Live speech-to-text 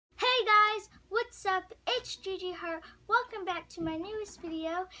What's up? It's Gigi Harte. Welcome back to my newest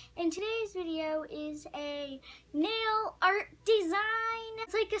video. And today's video is a nail art design.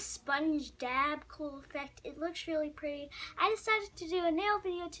 It's like a sponge dab, cool effect. It looks really pretty. I decided to do a nail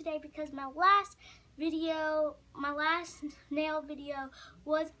video today because my last nail video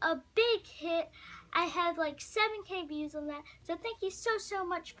was a big hit. I had like 7K views on that. So thank you so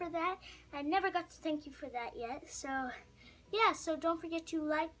much for that. I never got to thank you for that yet. Yeah, so don't forget to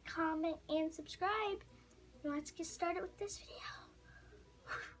like, comment, and subscribe. And let's get started with this video.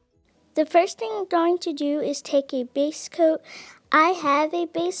 The first thing I'm going to do is take a base coat. I have a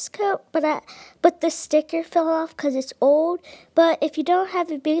base coat, but the sticker fell off because it's old. But if you don't have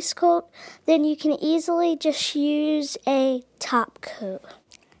a base coat, then you can easily just use a top coat.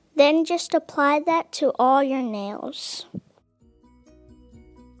 Then just apply that to all your nails.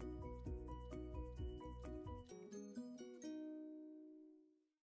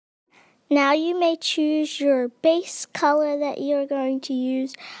 Now you may choose your base color that you're going to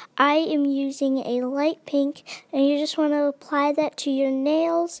use. I am using a light pink, and you just want to apply that to your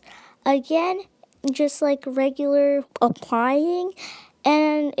nails. Again, just like regular applying.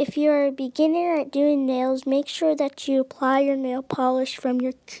 And if you're a beginner at doing nails, make sure that you apply your nail polish from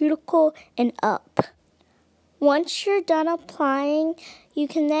your cuticle and up. Once you're done applying, you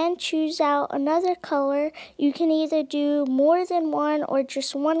can then choose out another color. You can either do more than one or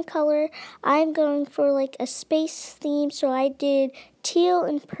just one color. I'm going for like a space theme, so I did teal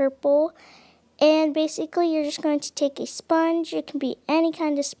and purple. And basically, you're just going to take a sponge. It can be any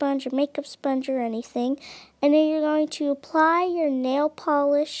kind of sponge, a makeup sponge or anything. And then you're going to apply your nail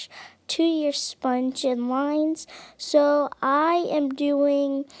polish to your sponge in lines. So I am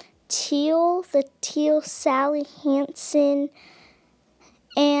doing teal, the teal Sally Hansen,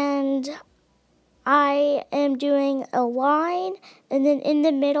 and I am doing a line, and then in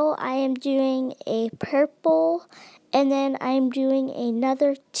the middle I am doing a purple, and then I'm doing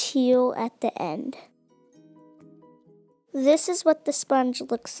another teal at the end. This is what the sponge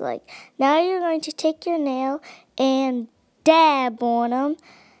looks like. Now you're going to take your nail and dab on them.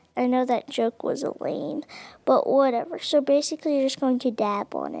 I know that joke was lame, but whatever. So basically you're just going to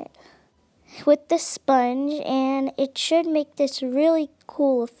dab on it with the sponge, and it should make this really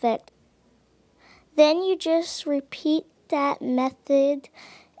cool effect. Then you just repeat that method,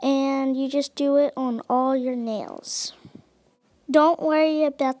 and you just do it on all your nails. Don't worry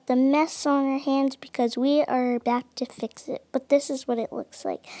about the mess on your hands because we are about to fix it, but this is what it looks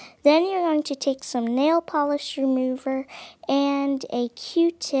like. Then you're going to take some nail polish remover and a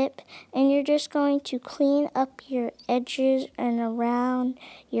Q-tip, and you're just going to clean up your edges and around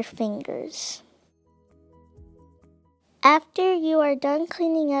your fingers. After you are done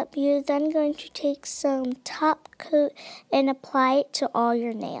cleaning up, you're then going to take some top coat and apply it to all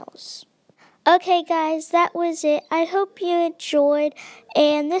your nails. Okay guys, that was it. I hope you enjoyed,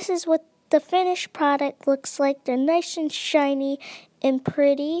 and this is what the finished product looks like. They're nice and shiny and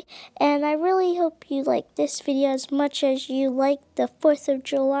pretty, and I really hope you like this video as much as you liked the 4th of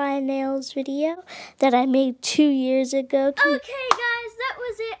July nails video that I made 2 years ago. Okay guys, that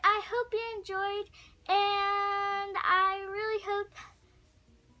was it. I hope you enjoyed, and I really hope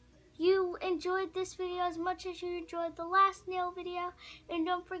you enjoyed this video as much as you enjoyed the last nail video. And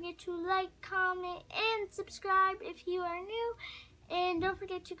don't forget to like, comment, and subscribe if you are new. And don't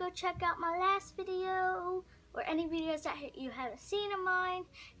forget to go check out my last video or any videos that you haven't seen of mine.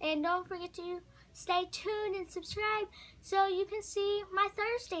 And don't forget to stay tuned and subscribe so you can see my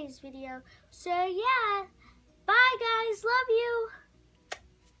Thursday's video. So yeah, bye guys, love you.